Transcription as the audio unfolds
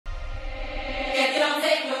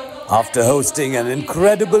After hosting an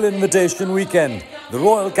incredible invitation weekend, the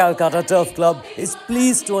Royal Calcutta Turf Club is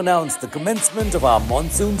pleased to announce the commencement of our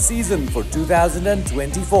monsoon season for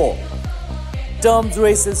 2024. Terms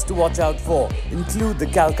races to watch out for include the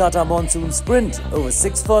Calcutta Monsoon Sprint over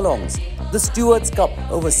 6 furlongs, the Stewards Cup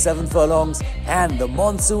over 7 furlongs and the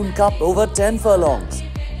Monsoon Cup over 10 furlongs.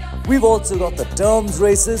 We've also got the terms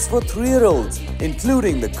races for 3-year-olds,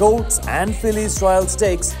 including the Colts and Fillies Trial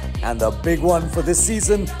Stakes, and the big one for this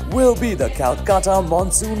season will be the Calcutta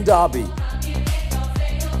Monsoon Derby.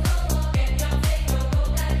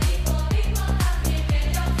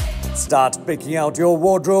 Start picking out your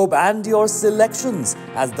wardrobe and your selections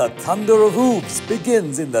as the thunder of hooves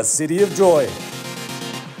begins in the City of Joy.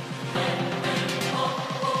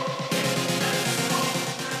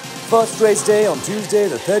 First race day on Tuesday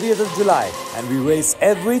the 30th of July, and we race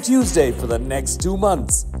every Tuesday for the next 2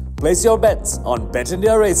 months. Place your bets on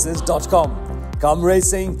betindiaraces.com. Come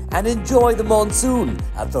racing and enjoy the monsoon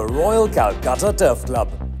at the Royal Calcutta Turf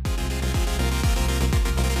Club.